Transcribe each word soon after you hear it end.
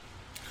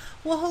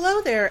Well, hello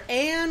there,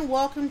 and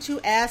welcome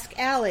to Ask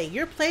Allie,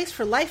 your place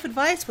for life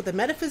advice with a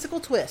metaphysical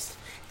twist.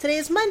 Today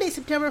is Monday,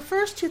 September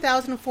 1st,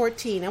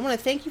 2014. I want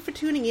to thank you for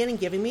tuning in and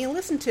giving me a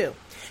listen to.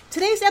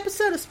 Today's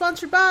episode is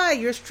sponsored by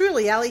yours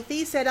truly, Allie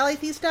Thies at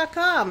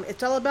AllieThies.com.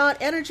 It's all about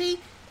energy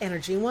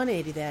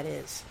 180, that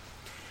is.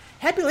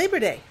 Happy Labor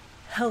Day.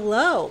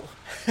 Hello.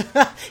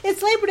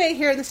 It's Labor Day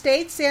here in the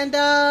States, and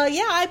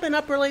I've been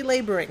up early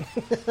laboring.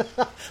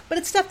 But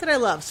it's stuff that I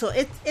love, so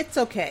it's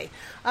okay.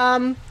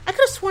 I could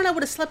have sworn I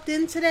would have slept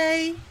in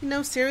today,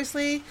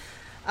 seriously.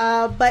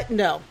 But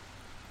no.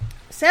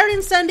 Saturday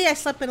and Sunday, I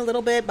slept in a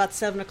little bit, about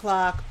 7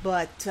 o'clock.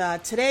 But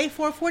today,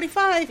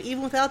 4:45,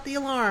 even without the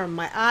alarm,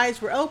 my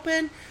eyes were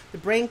open, the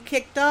brain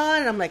kicked on,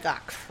 and I'm like,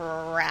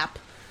 crap.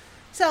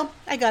 So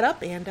I got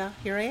up, and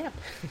here I am.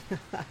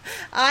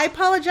 I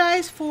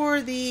apologize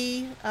for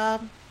the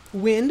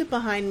wind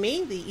behind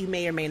me that you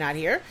may or may not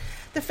hear.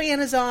 The fan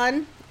is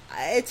on.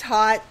 It's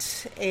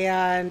hot,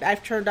 and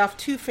I've turned off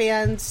 2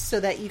 fans so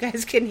that you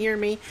guys can hear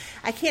me.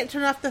 I can't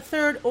turn off the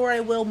third, or I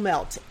will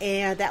melt,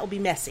 and that will be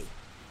messy.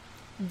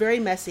 Very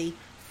messy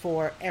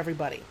for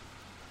everybody.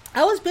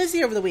 I was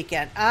busy over the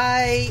weekend.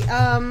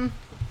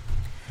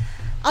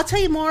 I'll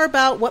tell you more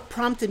about what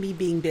prompted me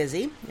being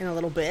busy in a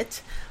little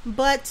bit.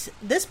 But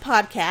this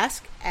podcast,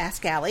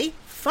 Ask Allie,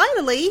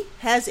 finally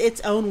has its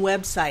own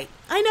website.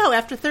 I know,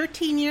 after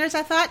 13 years,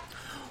 I thought,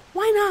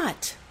 why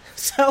not?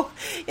 So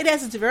it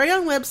has its very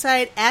own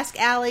website,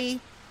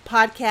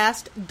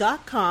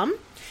 AskAlliePodcast.com.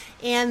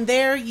 And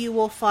there you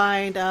will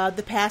find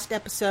the past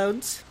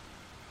episodes,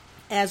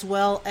 as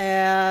well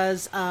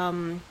as,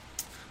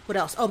 what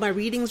else? Oh, my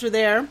readings are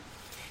there.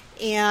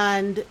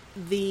 And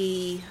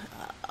a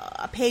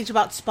page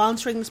about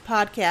sponsoring this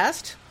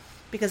podcast,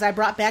 because I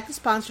brought back the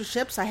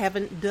sponsorships. I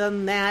haven't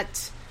done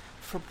that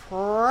for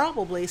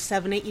probably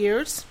 7-8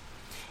 years.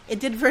 It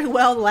did very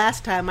well the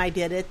last time I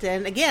did it,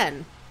 and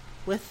again,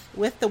 with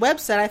the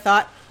website, I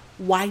thought,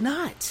 why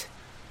not?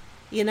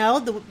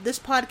 This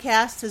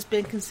podcast has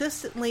been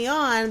consistently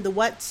on the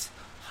what's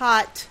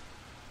hot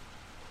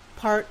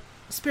part,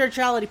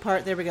 spirituality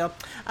part, there we go,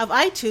 of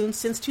iTunes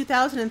since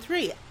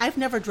 2003. I've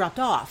never dropped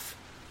off.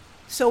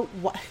 So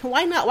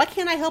why not? Why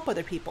can't I help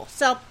other people?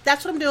 So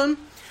that's what I'm doing.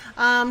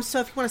 So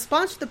if you want to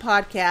sponsor the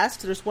podcast,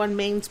 there's one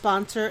main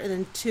sponsor and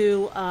then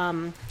 2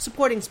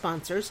 supporting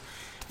sponsors.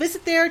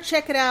 Visit there,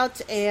 check it out,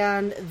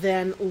 and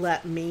then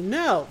let me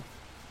know.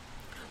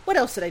 What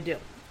else did I do?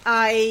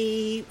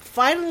 I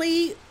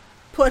finally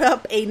put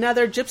up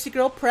another Gypsy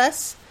Girl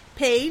Press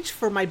page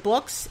for my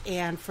books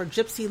and for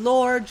Gypsy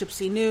lore,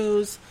 Gypsy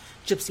news,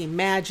 Gypsy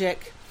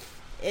magic.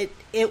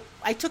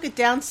 I took it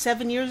down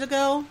 7 years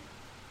ago,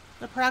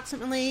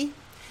 approximately,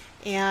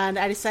 and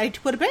I decided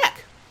to put it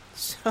back.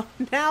 So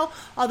now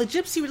all the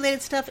Gypsy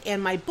related stuff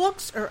and my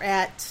books are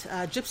at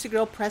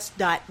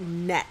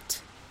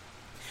gypsygirlpress.net.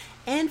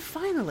 And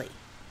finally,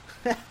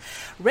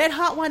 Red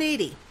Hot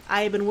 180.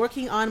 I have been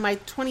working on my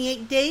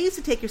 28 days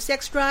to take your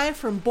sex drive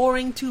from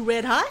boring to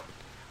red hot.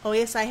 Oh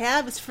yes, I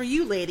have. It's for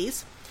you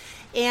ladies.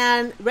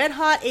 And Red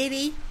Hot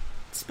 80,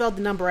 spelled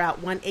the number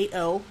out,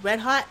 180,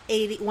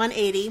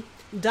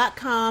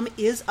 redhot180.com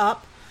is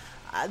up.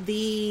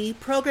 The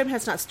program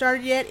has not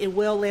started yet. It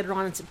will later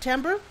on in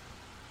September.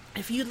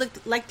 If you'd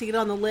like to get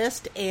on the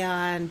list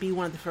and be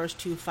one of the first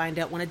to find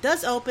out when it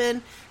does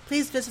open,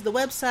 please visit the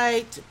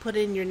website, put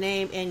in your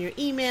name and your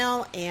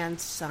email, and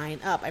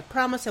sign up. I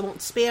promise I won't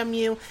spam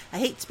you. I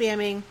hate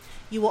spamming.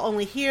 You will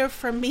only hear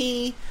from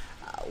me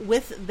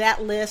with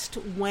that list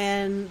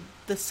when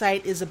the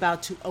site is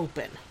about to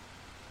open.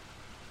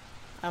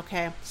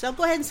 Okay, so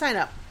go ahead and sign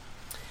up.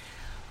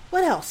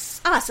 What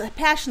else? So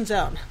Passion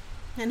Zone.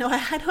 I know I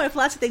have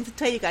lots of things to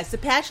tell you guys. The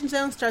Passion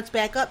Zone starts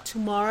back up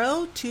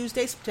tomorrow,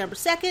 Tuesday, September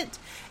 2nd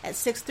at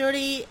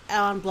 6:30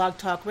 on Blog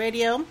Talk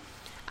Radio.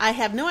 I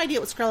have no idea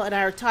what Scarlett and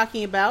I are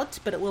talking about,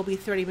 but it will be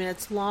 30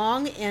 minutes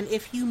long. And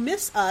if you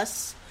miss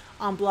us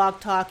on Blog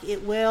Talk,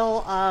 it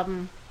will,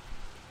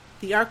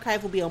 the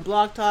archive will be on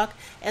Blog Talk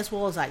as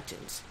well as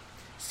iTunes.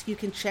 So you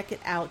can check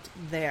it out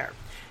there.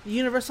 The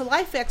Universal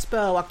Life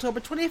Expo, October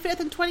 25th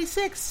and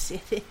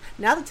 26th.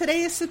 Now that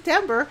today is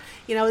September,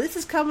 this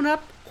is coming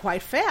up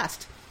quite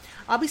fast.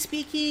 I'll be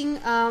speaking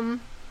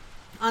on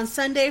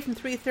Sunday from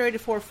 3:30 to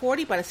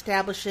 4:40 about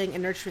establishing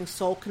and nurturing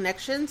soul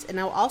connections, and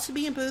I'll also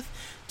be in booth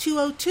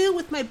 202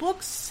 with my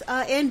books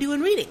and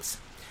doing readings.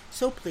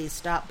 So please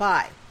stop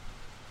by.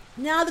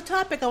 Now the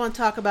topic I want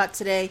to talk about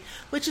today,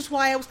 which is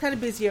why I was kind of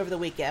busy over the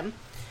weekend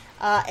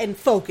and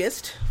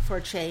focused for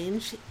a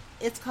change.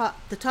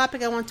 The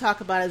topic I want to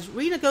talk about is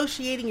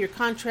renegotiating your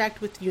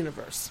contract with the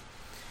universe.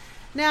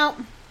 Now,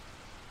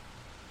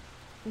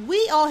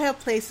 we all have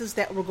places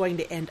that we're going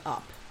to end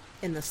up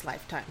in this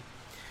lifetime.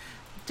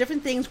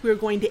 Different things we're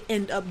going to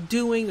end up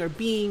doing or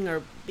being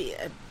or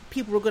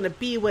people we're going to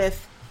be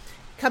with.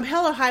 Come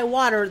hell or high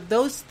water,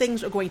 those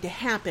things are going to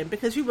happen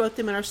because we wrote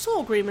them in our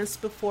soul agreements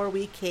before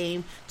we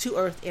came to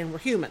Earth and were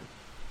human.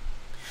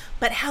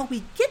 But how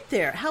we get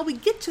there, how we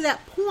get to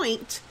that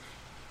point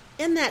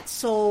in that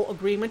soul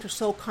agreement or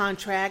soul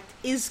contract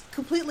is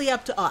completely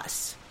up to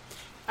us.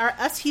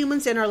 Us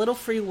humans and our little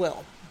free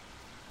will.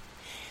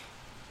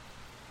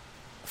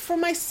 for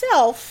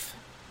myself,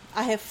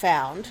 I have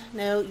found,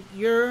 now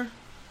your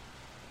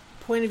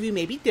point of view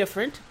may be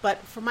different, but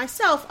for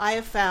myself, I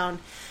have found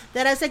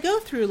that as I go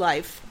through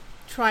life,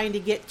 trying to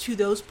get to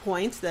those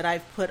points that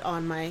I've put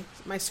on my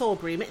soul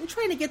agreement and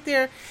trying to get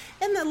there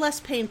in the less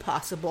pain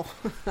possible.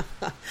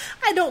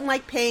 I don't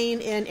like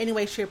pain in any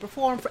way, shape, or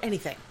form for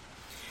anything.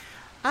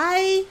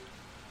 I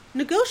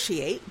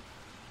negotiate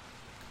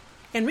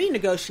and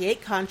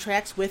renegotiate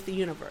contracts with the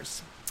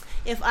universe.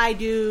 If I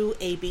do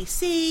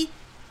ABC,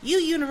 you,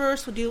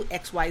 universe, will do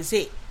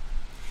XYZ.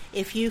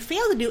 If you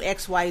fail to do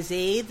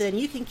XYZ, then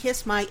you can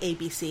kiss my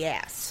ABC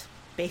ass.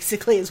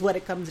 Basically is what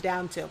it comes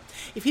down to.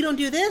 If you don't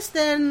do this,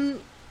 then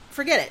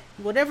forget it.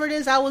 Whatever it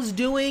is I was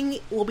doing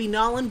will be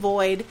null and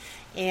void,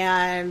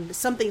 and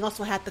something else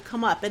will have to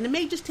come up. And it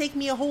may just take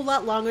me a whole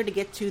lot longer to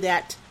get to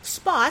that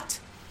spot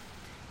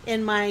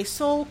in my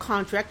soul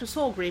contract or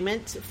soul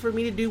agreement for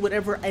me to do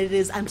whatever it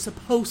is I'm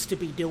supposed to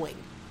be doing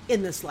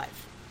in this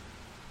life.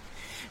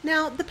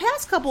 Now, the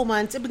past couple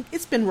months,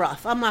 it's been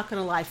rough. I'm not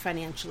going to lie,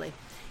 financially.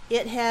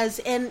 It has,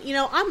 and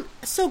I'm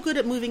so good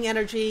at moving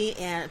energy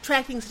and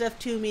attracting stuff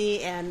to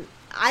me, and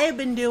I have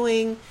been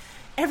doing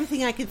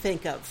everything I can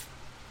think of.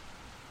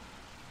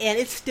 And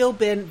it's still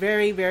been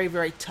very, very,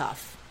 very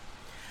tough.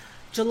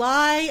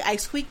 July, I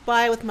squeaked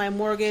by with my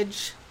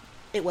mortgage.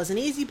 It wasn't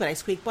easy, but I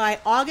squeaked by.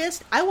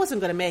 August, I wasn't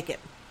going to make it.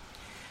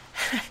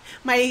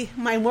 My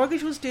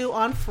mortgage was due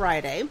on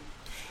Friday,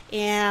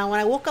 and when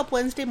I woke up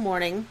Wednesday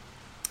morning,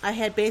 I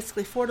had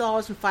basically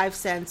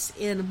 $4.05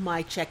 in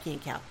my checking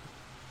account.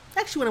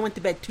 Actually, when I went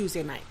to bed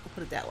Tuesday night, I'll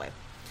put it that way.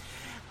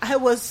 I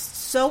was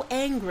so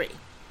angry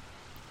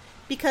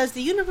because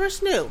the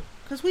universe knew,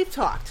 because we've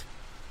talked,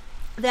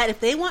 that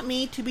if they want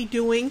me to be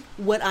doing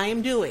what I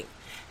am doing,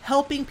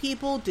 helping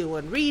people,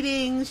 doing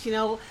readings,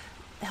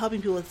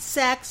 helping people with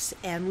sex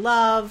and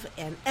love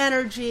and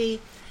energy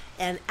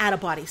and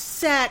out-of-body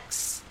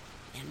sex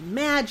and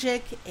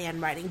magic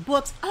and writing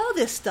books, all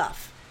this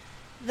stuff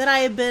that I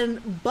have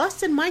been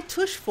busting my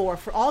tush for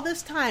all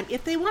this time.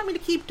 If they want me to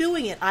keep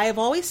doing it, I have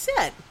always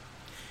said,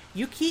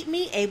 you keep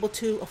me able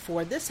to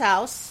afford this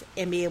house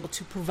and be able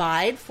to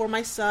provide for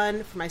my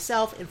son, for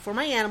myself, and for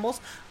my animals,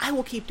 I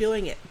will keep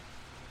doing it.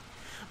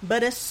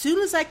 But as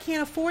soon as I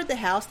can't afford the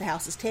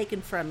house is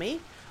taken from me,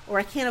 or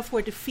I can't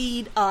afford to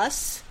feed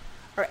us,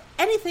 or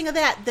anything of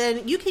that,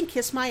 then you can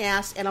kiss my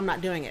ass and I'm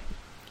not doing it.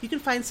 You can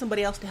find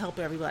somebody else to help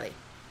everybody,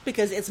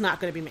 because it's not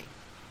going to be me.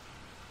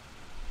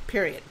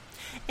 Period.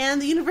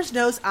 And the universe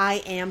knows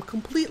I am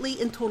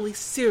completely and totally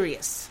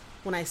serious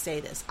when I say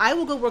this. I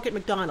will go work at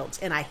McDonald's,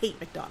 and I hate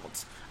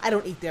McDonald's. I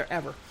don't eat there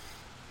ever.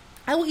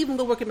 I will even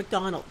go work at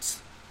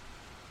McDonald's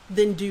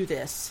than do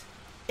this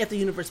if the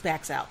universe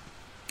backs out.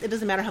 It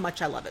doesn't matter how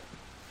much I love it.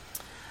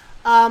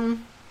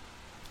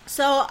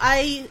 So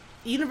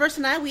universe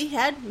and I, we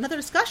had another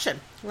discussion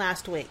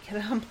last week,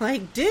 and I'm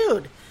like,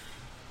 dude,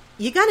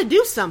 you got to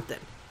do something.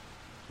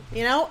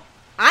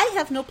 I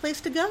have no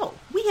place to go.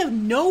 We have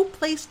no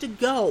place to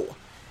go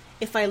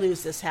if I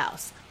lose this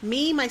house.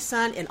 Me, my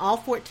son, and all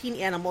 14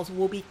 animals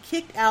will be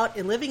kicked out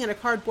and living in a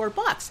cardboard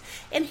box.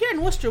 And here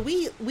in Worcester,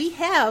 we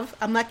have,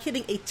 I'm not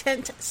kidding, a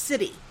tent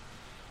city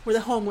where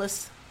the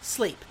homeless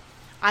sleep.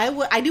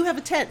 I do have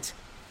a tent,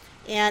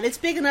 and it's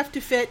big enough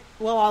to fit,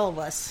 well, all of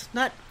us.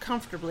 Not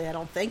comfortably, I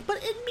don't think, but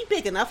it'd be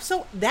big enough.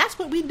 So that's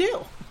what we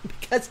do,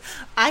 because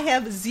I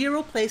have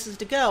 0 places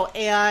to go,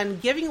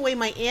 and giving away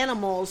my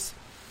animals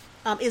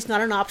is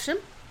not an option.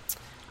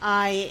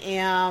 I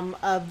am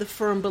of the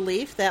firm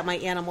belief that my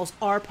animals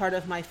are part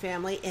of my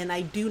family, and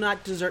I do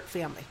not desert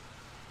family.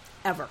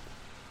 Ever.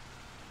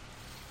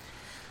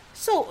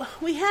 So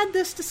we had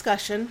this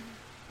discussion,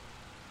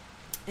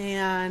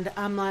 and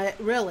I'm like,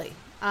 really,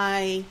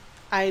 I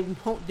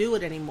won't do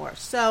it anymore.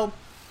 So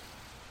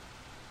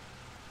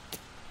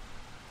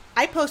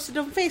I posted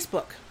on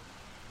Facebook.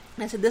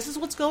 I said, this is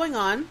what's going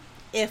on.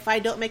 If I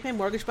don't make my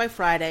mortgage by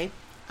Friday,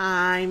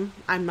 I'm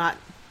not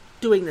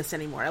doing this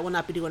anymore. I will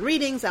not be doing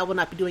readings. I will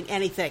not be doing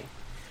anything.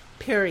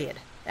 Period.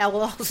 I will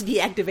also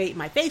deactivate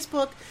my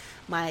Facebook,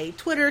 my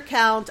Twitter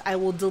account. I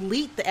will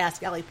delete the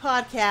Ask Allie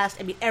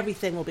podcast.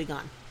 Everything will be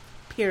gone.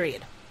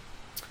 Period.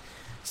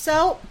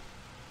 So,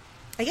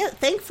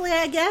 thankfully,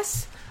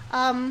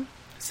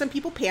 some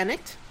people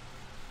panicked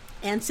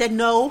and said,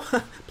 no,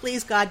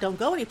 please God, don't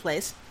go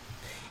anyplace.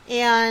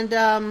 And,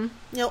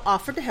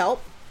 offered to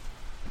help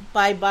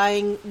by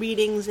buying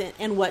readings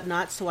and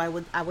whatnot, so I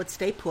would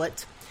stay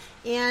put.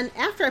 And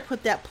after I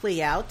put that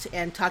plea out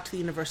and talked to the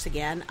universe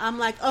again, I'm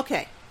like,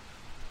 okay,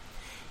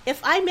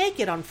 if I make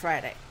it on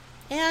Friday,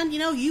 and,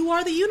 you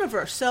are the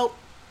universe, so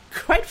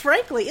quite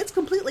frankly, it's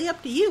completely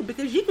up to you,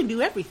 because you can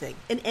do everything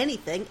and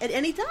anything at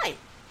any time.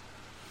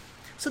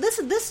 So this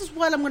is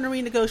what I'm going to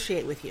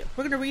renegotiate with you.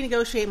 We're going to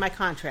renegotiate my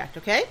contract,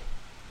 okay?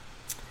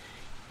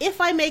 If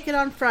I make it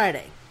on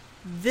Friday,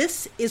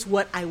 this is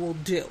what I will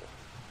do.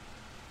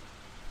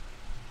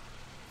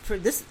 For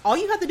this, all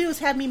you have to do is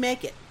have me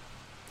make it.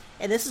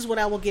 And this is what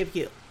I will give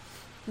you.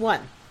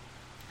 1,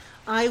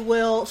 I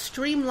will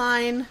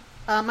streamline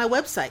my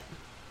website.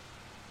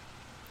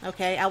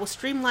 Okay, I will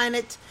streamline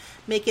it,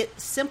 make it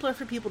simpler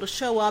for people to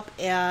show up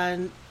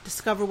and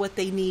discover what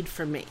they need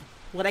from me,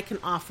 what I can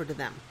offer to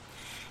them.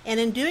 And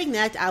in doing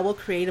that, I will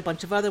create a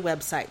bunch of other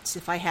websites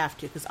if I have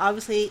to, because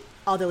obviously,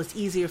 although it's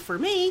easier for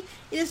me,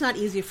 it is not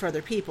easier for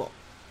other people.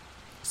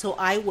 So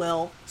I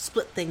will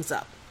split things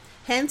up.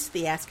 Hence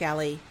the Ask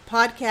Allie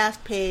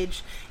podcast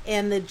page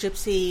and the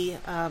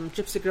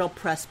Gypsy Girl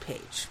Press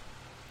page.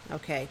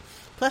 Okay,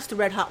 plus the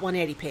Red Hot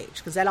 180 page,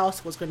 because that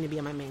also was going to be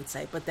on my main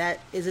site, but that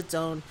is its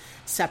own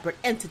separate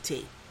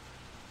entity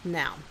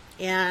now.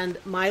 And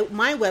my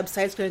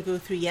website is going to go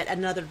through yet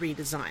another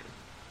redesign.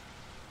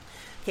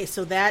 Okay,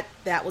 so that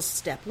was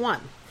step 1.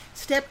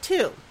 Step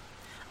 2,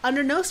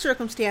 under no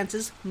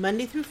circumstances,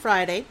 Monday through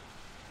Friday,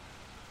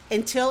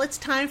 until it's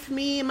time for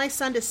me and my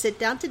son to sit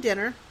down to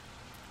dinner,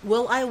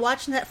 will I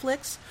watch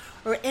Netflix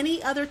or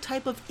any other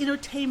type of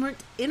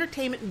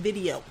entertainment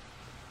video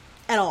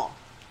at all.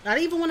 Not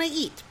even when I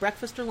eat,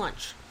 breakfast or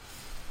lunch.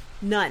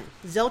 None.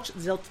 Zilch,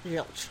 zilch,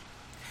 zilch.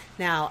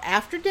 Now,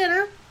 after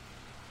dinner,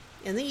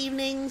 in the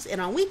evenings, and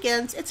on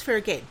weekends, it's fair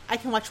game. I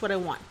can watch what I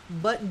want.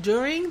 But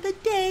during the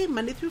day,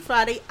 Monday through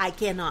Friday, I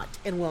cannot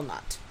and will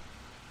not.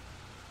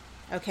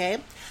 Okay?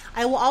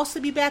 I will also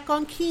be back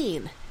on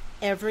Keen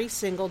every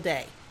single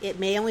day. It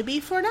may only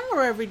be for an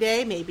hour every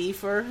day, maybe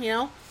for,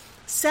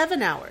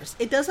 7 hours.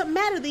 It doesn't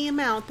matter the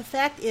amount. The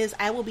fact is,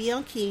 I will be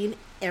on Keen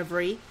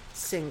every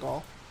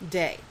single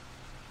day.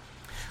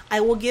 I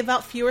will give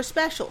out fewer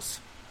specials.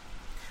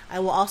 I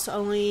will also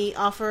only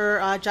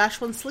offer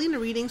Joshua and Selena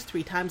readings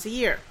 3 times a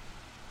year.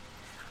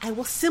 I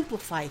will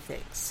simplify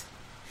things.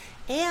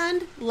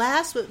 And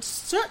last but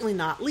certainly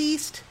not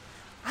least,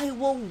 I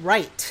will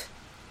write.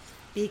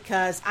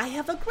 Because I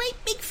have a great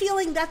big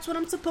feeling that's what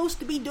I'm supposed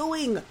to be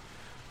doing.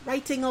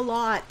 Writing a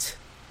lot.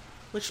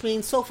 Which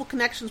means Soulful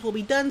Connections will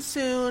be done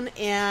soon.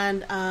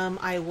 And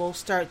I will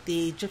start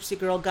the Gypsy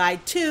Girl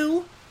Guide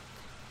 2.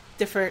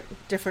 Different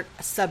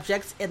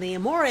subjects. And the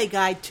Amore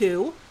Guide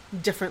 2.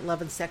 Different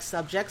love and sex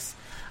subjects.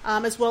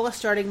 As well as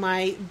starting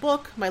my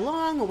book, my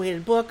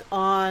long-awaited book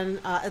on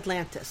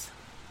Atlantis.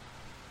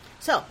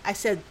 So, I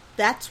said,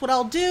 that's what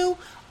I'll do.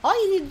 All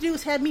you need to do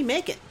is have me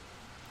make it.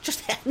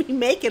 Just have me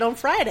make it on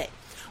Friday.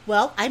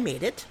 Well, I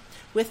made it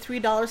with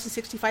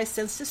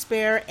 $3.65 to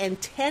spare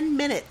and 10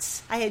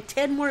 minutes. I had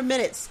 10 more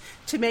minutes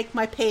to make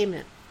my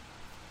payment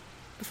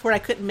before I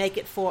couldn't make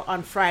it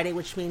on Friday,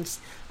 which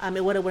means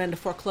it would have went into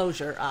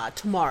foreclosure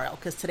tomorrow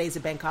because today's a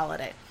bank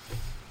holiday.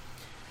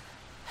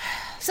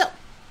 So,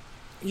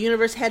 the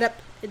universe held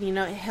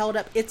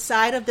up its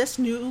side of this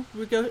new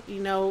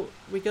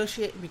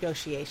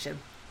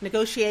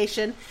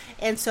negotiation,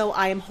 and so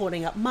I am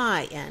holding up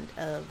my end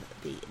of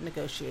the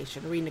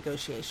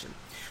renegotiation.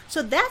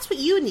 So that's what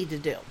you need to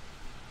do.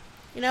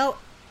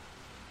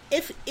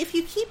 If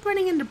you keep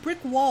running into brick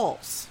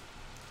walls,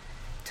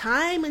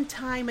 time and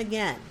time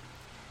again,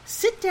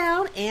 sit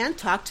down and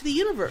talk to the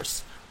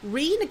universe.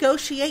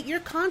 Renegotiate your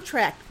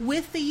contract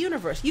with the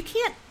universe. You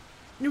can't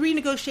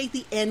renegotiate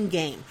the end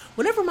game.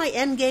 Whatever my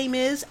end game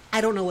is, I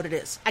don't know what it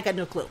is. I got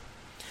no clue.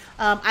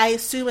 I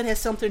assume it has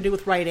something to do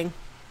with writing.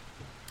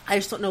 I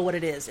just don't know what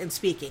it is in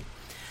speaking.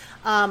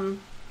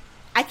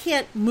 I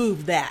can't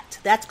move that.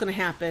 That's going to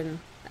happen,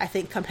 I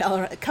think, come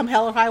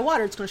hell or high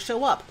water. It's going to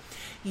show up.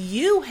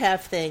 You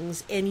have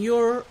things in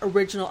your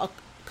original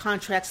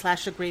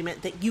contract /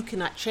 agreement that you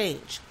cannot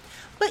change.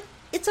 But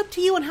it's up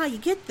to you on how you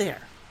get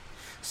there.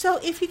 So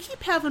if you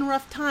keep having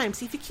rough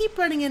times, if you keep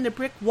running into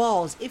brick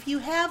walls, if you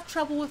have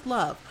trouble with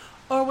love,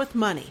 or with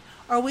money,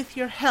 or with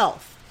your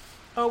health,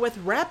 or with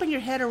wrapping your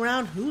head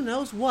around who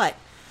knows what,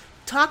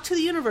 talk to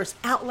the universe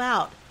out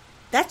loud.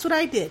 That's what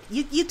I did.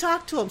 You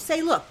talk to them.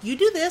 Say, look, you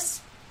do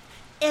this,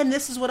 and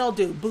this is what I'll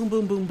do. Boom,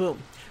 boom, boom, boom.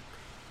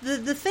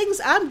 The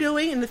things I'm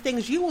doing and the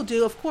things you will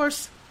do, of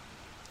course,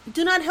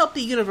 do not help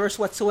the universe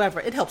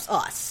whatsoever. It helps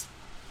us.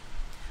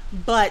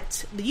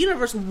 But the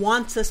universe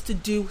wants us to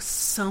do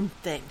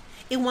something.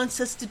 It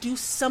wants us to do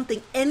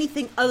something,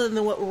 anything other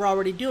than what we're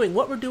already doing.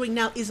 What we're doing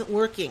now isn't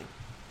working.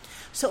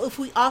 So if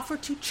we offer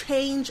to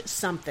change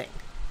something,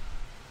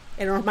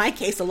 and in my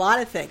case, a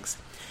lot of things,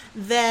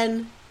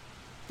 then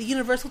the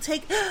universe will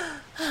take a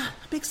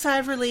big sigh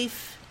of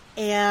relief,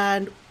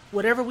 and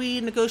whatever we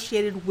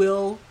negotiated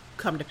will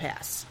come to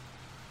pass.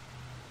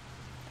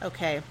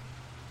 Okay.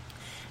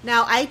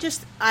 Now,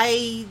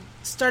 I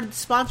started the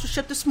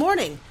sponsorship this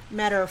morning,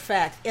 matter of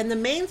fact, and the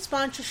main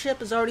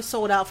sponsorship is already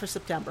sold out for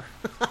September.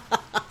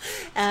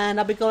 And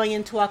I'll be going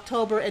into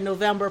October and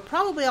November.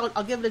 Probably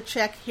I'll give it a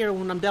check here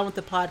when I'm done with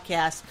the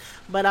podcast,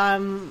 but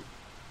I'm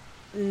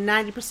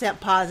 90%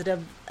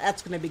 positive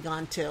that's going to be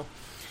gone too.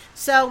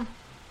 So,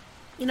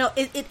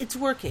 it's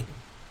working.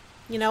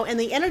 And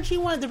the energy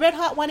one, the Red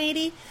Hot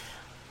 180,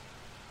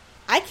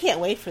 I can't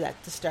wait for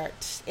that to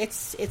start.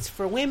 It's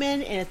for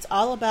women, and it's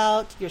all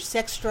about your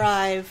sex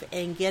drive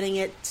and getting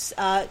it,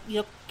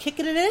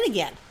 kicking it in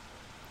again.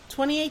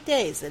 28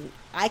 days, and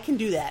I can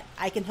do that.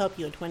 I can help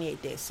you in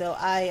 28 days. So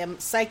I am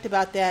psyched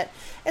about that,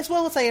 as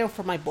well as I am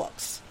for my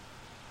books.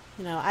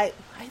 I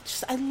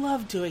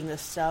love doing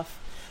this stuff.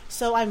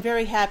 So I'm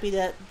very happy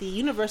that the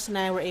universe and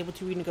I were able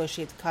to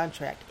renegotiate the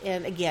contract.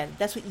 And again,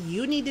 that's what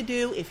you need to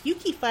do if you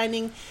keep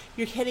finding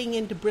you're hitting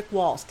into brick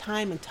walls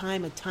time and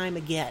time and time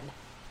again.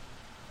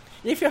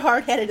 And if you're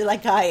hard-headed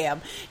like I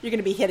am, you're going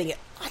to be hitting it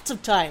lots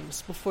of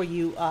times before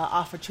you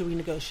offer to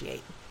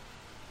renegotiate.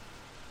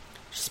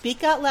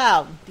 Speak out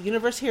loud. The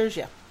universe hears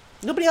you.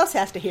 Nobody else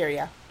has to hear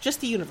you, just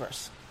the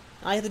universe.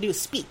 All you have to do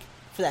is speak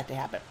for that to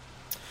happen.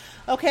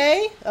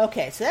 Okay,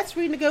 so that's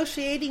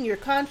renegotiating your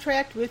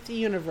contract with the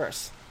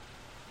universe.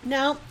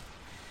 Now,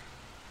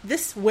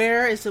 this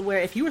where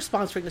if you were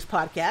sponsoring this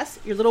podcast,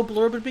 your little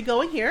blurb would be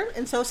going here.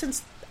 And so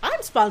since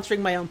I'm sponsoring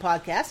my own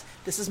podcast,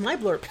 this is my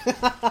blurb.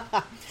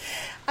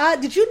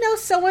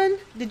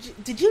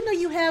 Did you know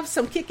you have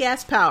some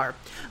kick-ass power?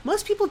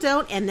 Most people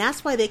don't, and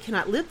that's why they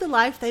cannot live the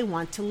life they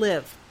want to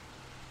live.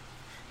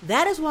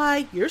 That is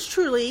why yours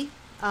truly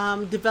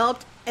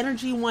developed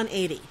Energy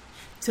 180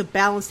 to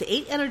balance the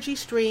 8 energy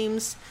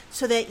streams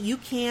so that you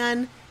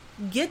can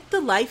get the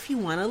life you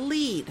want to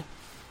lead.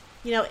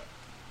 You know,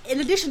 in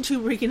addition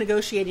to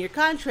renegotiating your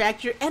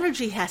contract, your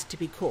energy has to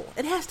be cool.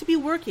 It has to be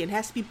working. It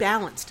has to be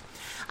balanced.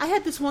 I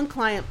had this one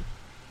client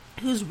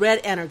who's red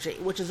energy,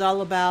 which is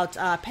all about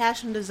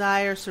passion,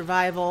 desire,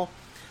 survival,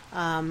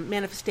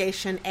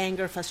 manifestation,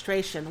 anger,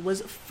 frustration,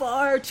 was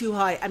far too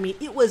high. I mean,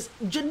 it was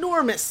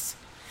ginormous.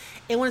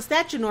 And when it's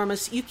that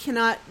ginormous, you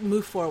cannot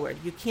move forward.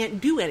 You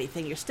can't do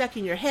anything. You're stuck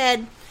in your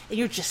head, and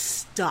you're just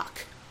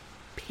stuck,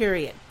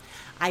 period.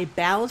 I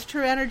balanced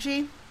her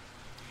energy.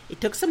 It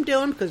took some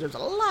doing because there's a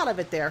lot of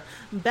it there.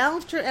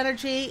 Balanced her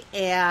energy,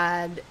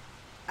 and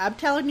I'm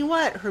telling you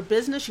what, her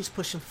business, she's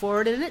pushing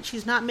forward in it.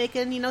 She's not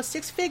making,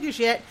 6 figures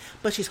yet,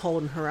 but she's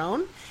holding her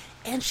own.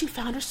 And she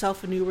found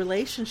herself a new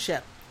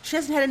relationship. She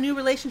hasn't had a new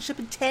relationship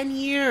in 10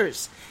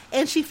 years,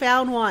 and she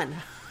found one.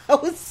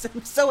 I'm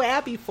so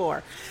happy for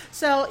her.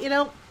 So,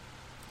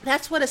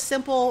 that's what a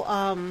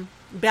simple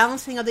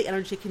balancing of the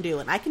energy can do.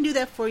 And I can do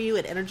that for you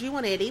at Energy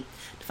 180.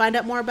 To find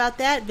out more about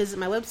that, visit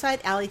my website,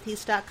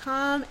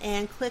 AllieThies.com,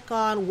 and click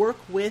on Work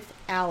with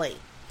Allie.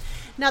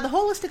 Now, the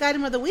holistic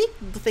item of the week,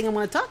 the thing I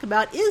want to talk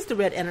about, is the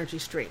red energy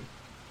stream.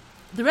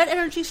 The red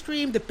energy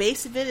stream, the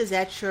base of it is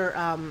at your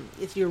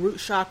root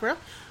chakra,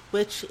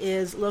 which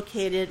is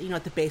located,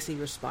 at the base of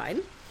your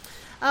spine.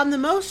 The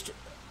most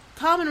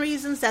common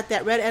reasons that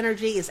red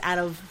energy is out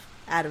of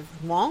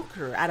wonk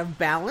or out of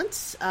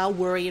balance: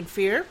 worry and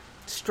fear,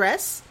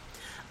 stress,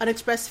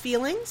 unexpressed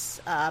feelings.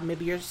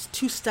 Maybe you're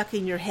too stuck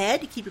in your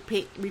head. You keep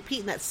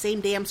repeating that same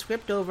damn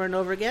script over and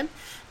over again.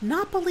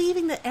 Not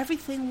believing that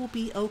everything will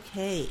be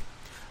okay.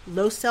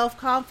 Low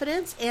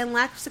self-confidence and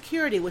lack of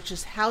security, which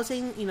is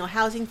housing,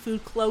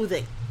 food,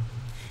 clothing.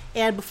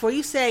 And before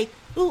you say,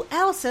 "Ooh,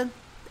 Allison,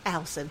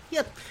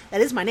 yep,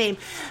 that is my name.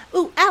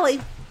 Ooh,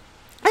 Allie,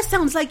 that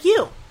sounds like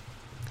you.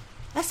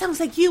 That sounds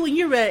like you when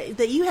you're ready,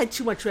 that you had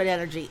too much red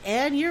energy."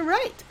 And you're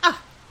right.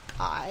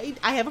 I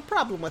have a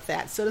problem with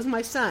that. So does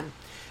my son.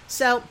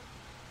 So,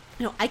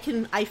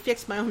 I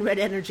fix my own red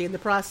energy in the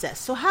process.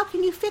 So how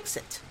can you fix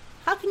it?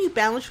 How can you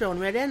balance your own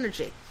red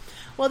energy?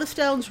 Well, the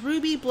stones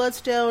ruby,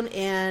 bloodstone,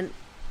 and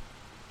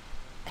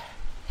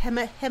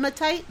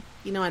hematite,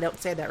 I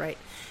don't say that right,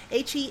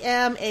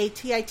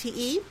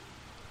 Hematite,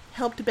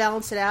 help to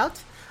balance it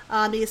out.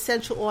 The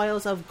essential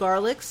oils of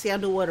garlic,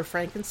 sandalwood, or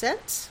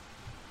frankincense.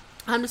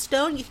 On the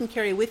stone, you can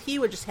carry with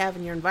you or just have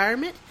in your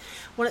environment.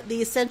 One of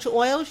the essential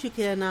oils, you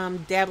can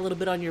dab a little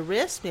bit on your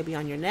wrist, maybe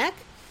on your neck.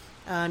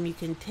 You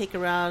can take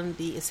around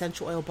the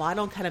essential oil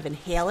bottle and kind of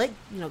inhale it,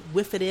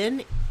 whiff it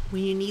in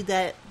when you need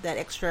that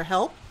extra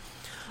help.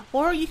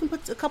 Or you can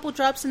put a couple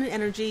drops in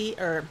an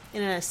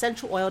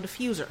essential oil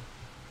diffuser.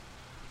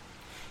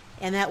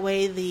 And that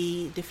way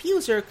the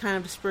diffuser kind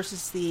of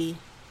disperses the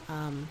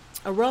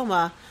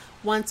aroma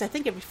once, I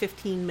think every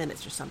 15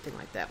 minutes or something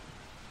like that.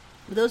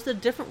 Those are the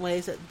different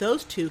ways that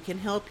those two can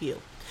help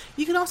you.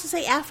 You can also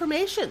say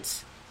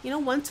affirmations,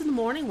 once in the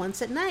morning,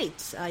 once at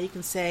night. You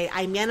can say,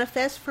 "I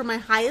manifest for my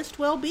highest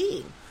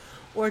well-being,"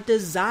 or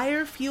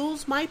 "Desire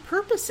fuels my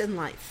purpose in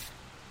life,"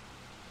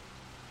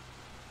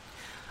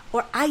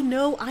 or "I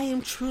know I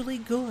am truly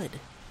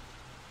good."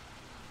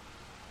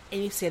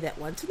 And you say that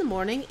once in the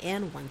morning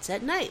and once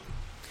at night.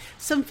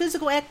 Some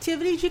physical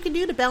activities you can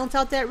do to balance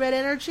out that red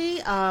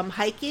energy: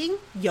 hiking,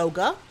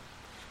 yoga.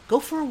 Go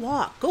for a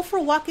walk. Go for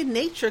a walk in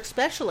nature,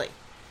 especially.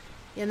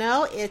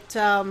 Nature,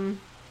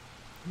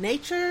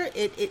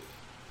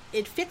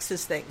 it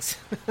fixes things.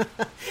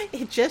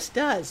 It just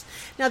does.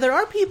 Now, there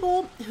are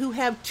people who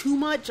have too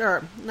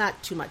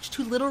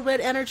little red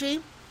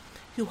energy,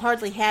 who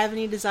hardly have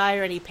any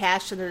desire, any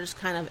passion. They're just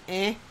kind of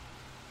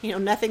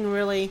nothing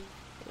really,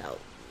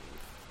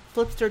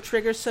 flips their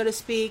triggers, so to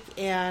speak,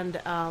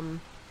 and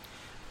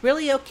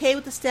really okay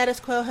with the status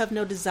quo, have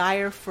no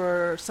desire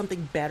for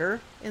something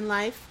better in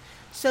life.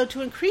 So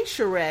to increase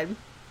your red,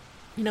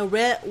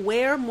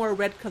 wear more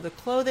red-colored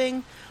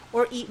clothing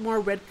or eat more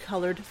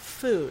red-colored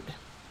food.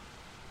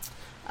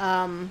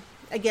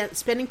 Again,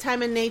 spending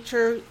time in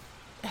nature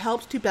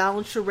helps to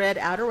balance your red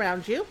out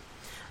around you.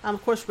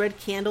 Of course, red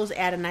candles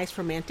add a nice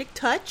romantic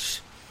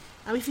touch.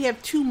 If you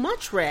have too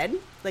much red,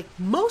 like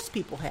most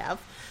people have,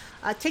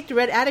 take the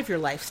red out of your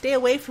life. Stay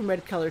away from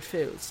red-colored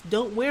foods.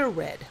 Don't wear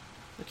red.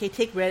 Okay,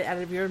 take red out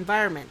of your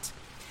environment.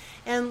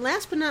 And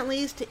last but not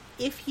least,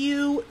 if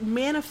you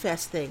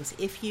manifest things,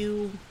 if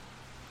you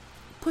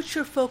put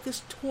your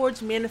focus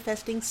towards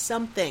manifesting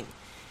something,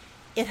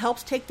 it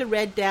helps take the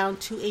red down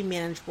to a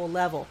manageable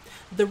level.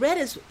 The red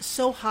is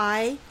so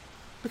high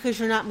because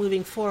you're not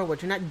moving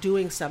forward. You're not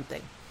doing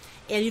something.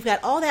 And you've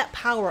got all that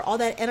power, all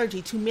that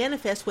energy to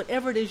manifest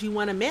whatever it is you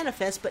want to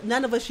manifest, but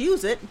none of us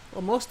use it,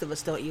 or most of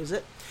us don't use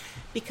it,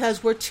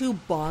 because we're too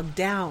bogged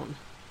down,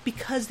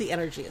 because the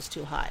energy is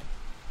too high.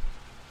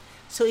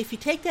 So if you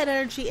take that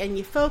energy and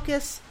you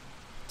focus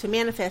to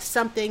manifest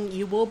something,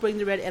 you will bring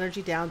the red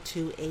energy down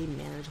to a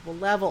manageable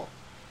level.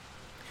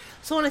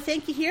 So I want to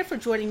thank you here for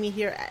joining me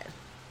here.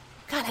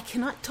 God, I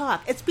cannot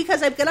talk. It's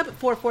because I've got up at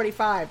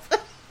 4:45.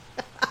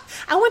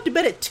 I went to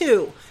bed at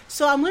 2,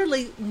 so I'm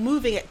literally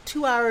moving at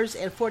 2 hours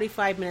and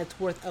 45 minutes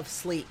worth of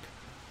sleep.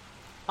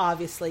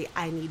 Obviously,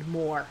 I need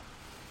more.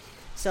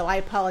 So I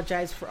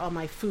apologize for all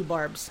my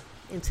foobarbs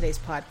in today's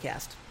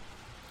podcast.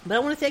 But I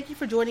want to thank you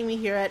for joining me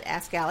here at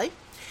Ask Allie.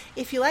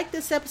 If you like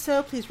this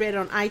episode, please rate it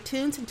on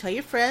iTunes and tell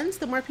your friends.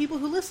 The more people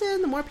who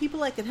listen, the more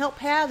people I can help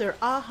have their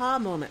aha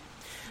moment.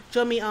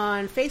 Join me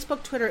on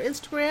Facebook, Twitter,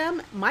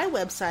 Instagram. My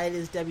website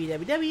is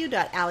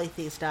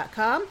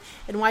www.allietheist.com.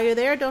 And while you're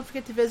there, don't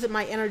forget to visit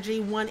my Energy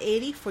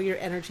 180 for your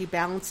energy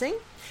balancing.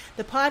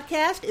 The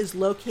podcast is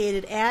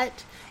located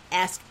at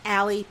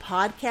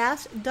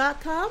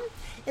AskAlliePodcast.com.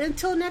 And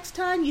until next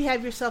time, you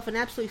have yourself an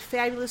absolutely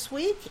fabulous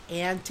week,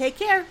 and take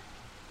care.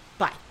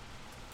 Bye.